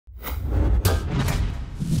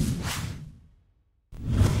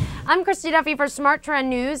I'm Christy Duffy for Smart Trend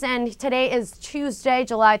News, and today is Tuesday,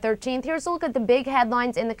 July 13th. Here's a look at the big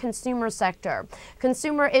headlines in the consumer sector.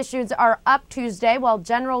 Consumer issues are up Tuesday, while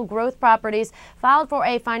General Growth Properties filed for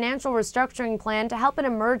a financial restructuring plan to help it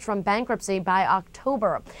emerge from bankruptcy by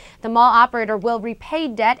October. The mall operator will repay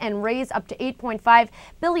debt and raise up to $8.5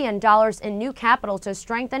 billion in new capital to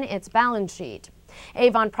strengthen its balance sheet.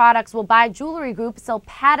 Avon Products will buy jewelry group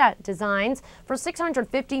Silpada Designs for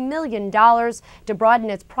 $650 million to broaden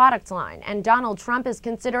its product line. And Donald Trump is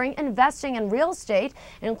considering investing in real estate,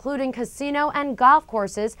 including casino and golf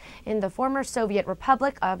courses in the former Soviet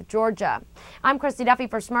Republic of Georgia. I'm Christy Duffy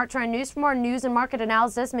for Smart Trend News. For more news and market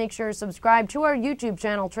analysis, make sure to subscribe to our YouTube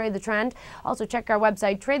channel, Trade the Trend. Also check our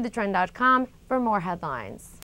website, tradethetrend.com, for more headlines.